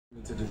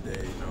to this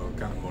day,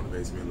 kind of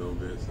motivates me a little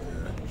bit. So,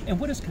 yeah. And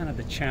what is kind of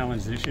the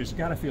challenge this year? It's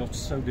got to feel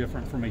so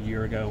different from a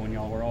year ago when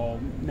y'all were all.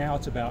 Now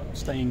it's about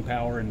staying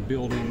power and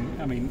building.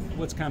 I mean,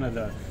 what's kind of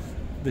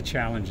the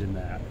challenge in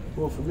that?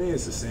 Well, for me,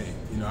 it's the same.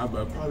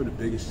 Probably the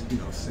biggest,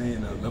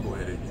 staying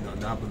level-headed.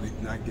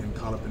 Not getting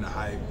caught up in the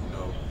hype.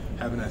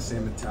 Having that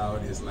same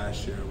mentality as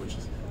last year, which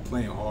is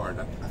playing hard.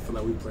 I feel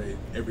like we played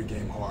every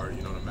game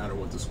hard, no matter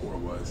what the score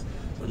was.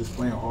 So just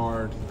playing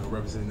hard,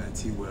 representing that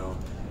T well,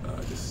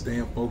 just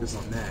staying focused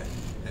on that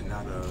and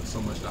not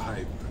so much the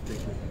hype. I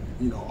think,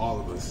 all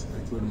of us,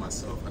 including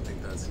myself, I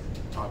think that's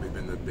probably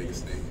been the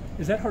biggest thing.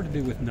 Is that hard to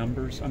do with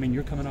numbers? I mean,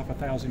 you're coming off a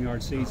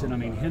 1,000-yard season. I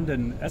mean,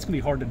 Hendon, that's going to be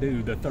hard to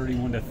do, the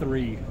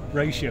 31-3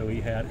 ratio he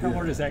had. How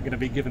hard is that going to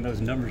be given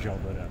those numbers y'all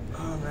put up?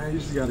 Oh, man, you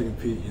just got to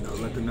compete,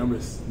 let the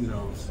numbers,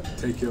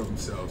 take care of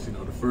themselves.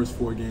 The first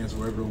 4 games,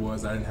 wherever it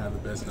was, I didn't have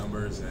the best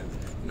numbers, and,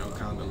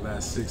 kind of the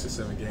last 6 or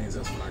 7 games,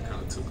 that's when I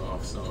kind of took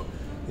off. So,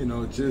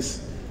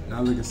 just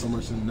not looking so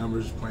much in the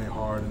numbers, playing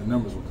hard, and the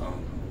numbers will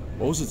come.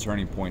 What was the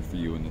turning point for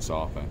you in this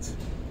offense?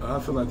 I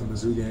feel like the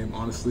Mizzou game,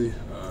 honestly,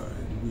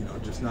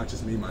 just not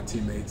just me, my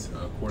teammates,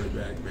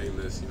 quarterback,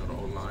 Bayless, the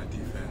O-line,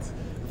 defense.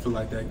 I feel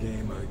like that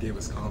game gave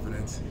us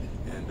confidence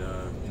and,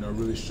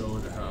 really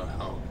showed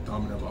how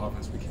dominant of an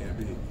offense we can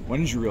be.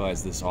 When did you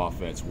realize this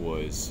offense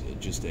was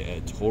just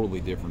a totally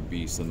different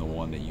beast than the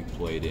one that you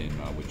played in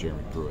with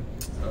Jeremy Pruitt?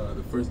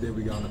 The first day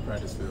we got on the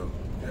practice field.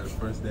 Yeah, the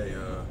first day,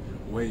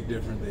 way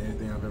different than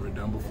anything I've ever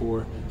done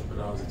before,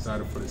 but I was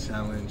excited for the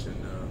challenge and,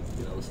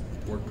 it's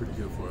worked pretty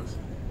good for us.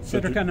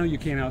 Cedric, I know you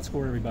can't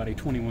outscore everybody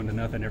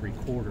 21-0 every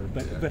quarter,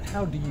 but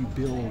how do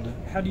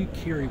you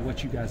carry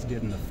what you guys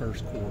did in the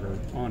first quarter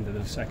onto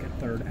the second,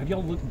 third? Have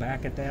y'all looked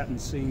back at that and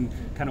seen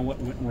kind of what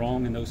went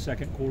wrong in those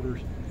second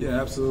quarters?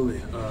 Yeah,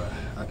 absolutely.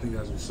 I think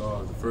as we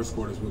saw, the first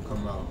quarters will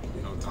come out,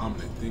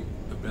 dominant. I think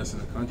the best in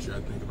the country,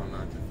 I think, if I'm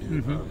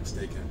not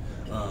mistaken.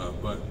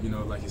 But,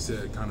 like you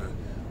said, kind of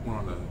went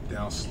on a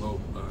down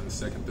slope in the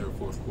second, third,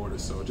 fourth quarter.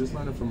 So just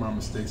learning from our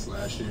mistakes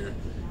last year,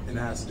 and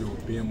that has to do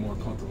with being more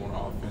comfortable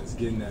on offense,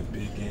 getting that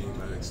big game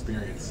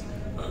experience.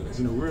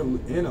 Because, we're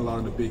in a lot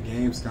of the big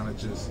games, kind of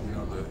just,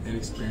 the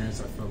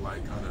inexperience, I feel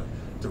like, kind of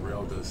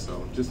derailed us.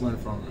 So just learning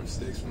from our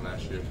mistakes from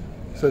last year.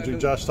 Cedric,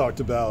 Josh talked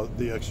about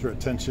the extra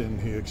attention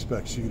he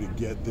expects you to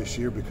get this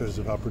year because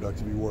of how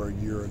productive you were a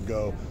year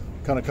ago.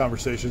 What kind of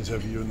conversations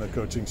have you and the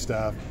coaching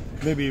staff,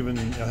 maybe even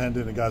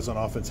Hendon and guys on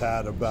offense,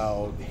 had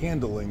about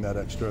handling that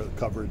extra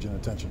coverage and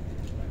attention?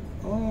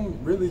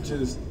 Really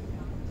just,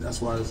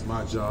 that's why it's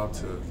my job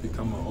to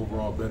become an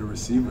overall better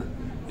receiver.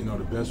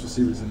 The best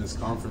receivers in this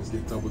conference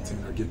get double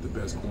teamed or get the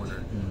best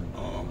corner.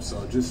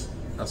 So just,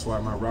 that's why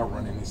my route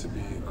running needs to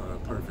be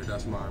perfect.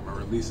 That's why my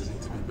releases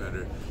need to be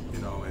better.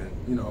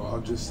 And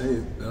I'll just say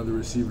it, the other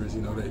receivers,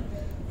 and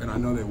I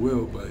know they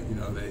will, but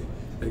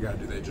they got to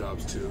do their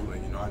jobs too.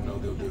 And I know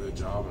they'll do their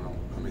job, and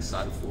I'm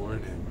excited for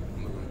it, and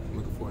I'm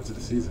looking forward to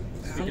the season.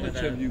 How much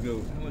have you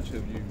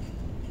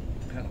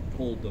kind of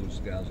pulled those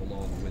guys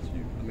along with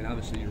you? I mean,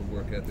 obviously your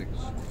work ethic's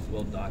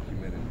well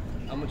documented.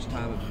 How much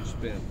time have you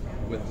spent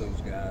with those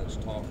guys,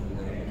 talking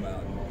to them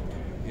about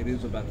it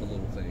is about the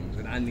little things,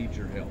 and I need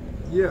your help?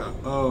 Yeah,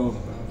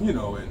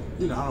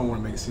 and I don't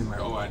want to make it seem like,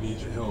 oh, I need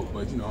your help,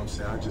 but what I'm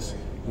saying, I just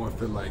want to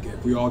feel like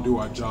if we all do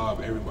our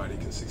job, everybody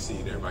can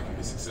succeed, everybody can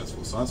be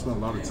successful. So I spend a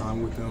lot of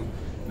time with them,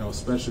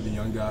 especially the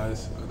young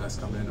guys that's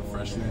coming in, the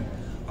freshmen.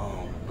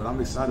 But I'm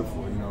excited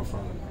for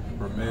from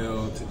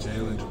Ramel to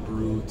Jalen to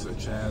Brew to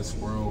Chaz,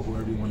 Squirrel,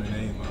 whoever you want to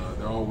name,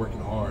 they're all working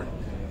hard.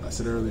 I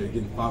said earlier,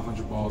 getting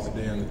 500 balls a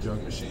day on the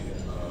jug machine,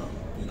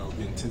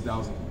 getting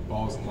 10,000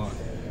 balls a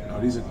month.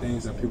 These are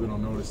things that people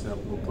don't notice that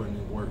we're putting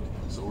in work,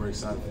 so we're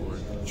excited for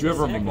it. Did you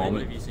ever have a moment?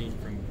 What have you seen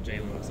from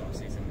Jalen this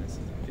offseason that's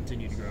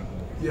continued to grow?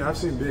 Yeah, I've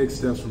seen big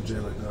steps from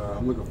Jalen.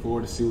 I'm looking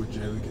forward to see what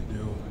Jalen can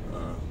do.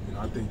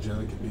 I think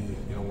Jalen can be,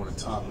 one of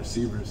the top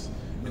receivers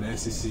in the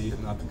SEC, if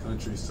not the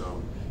country.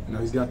 So,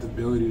 he's got the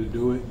ability to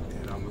do it,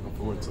 and I'm looking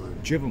forward to it.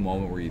 Did you have a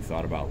moment where you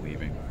thought about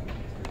leaving?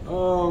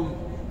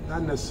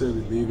 Not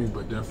necessarily leaving,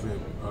 but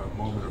definitely a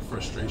moment of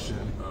frustration.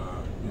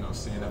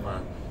 Seeing if I,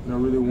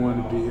 really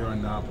wanted to be here or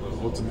not. But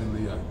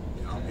ultimately,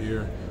 I'm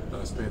here.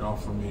 It's paid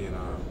off for me, and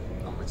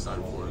I'm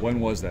excited for it.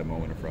 When was that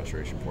moment of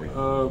frustration for you?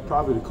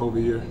 Probably the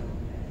COVID year.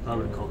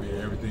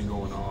 Everything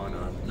going on,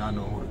 not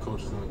knowing who the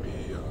coach is going to be.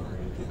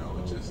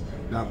 Just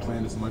not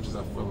playing as much as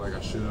I feel like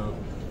I should have.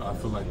 I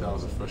feel like that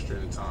was a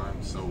frustrating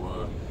time.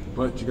 So,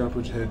 but you got to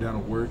put your head down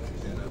and work,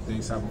 and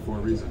things happen for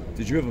a reason.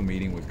 Did you have a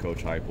meeting with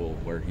Coach Heupel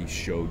where he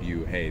showed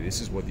you, hey,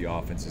 this is what the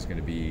offense is going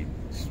to be,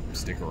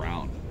 stick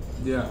around?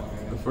 Yeah,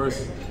 the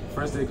first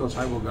day Coach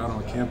Heupel got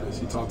on campus,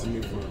 he talked to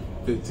me for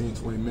 15,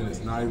 20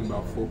 minutes, not even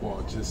about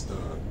football, just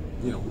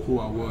who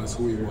I was,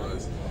 who he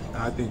was. And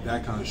I think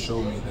that kind of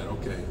showed me that,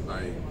 okay,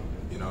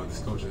 this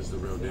coach is the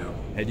real deal.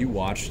 Had you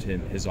watched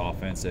his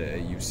offense at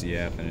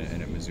UCF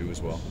and at Mizzou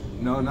as well?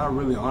 No, not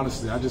really,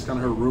 honestly. I just kind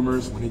of heard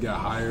rumors when he got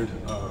hired.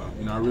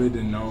 I really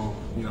didn't know,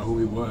 who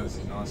he was.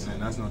 What I'm saying?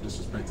 That's no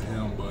disrespect to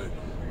him, but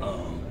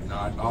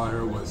all I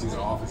heard was he's an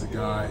offensive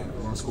guy,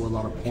 going to score a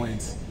lot of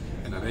points.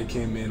 And they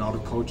came in, all the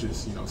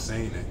coaches,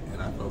 saying it,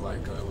 and I felt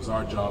like it was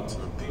our job to,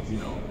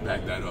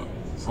 back that up.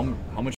 So. How much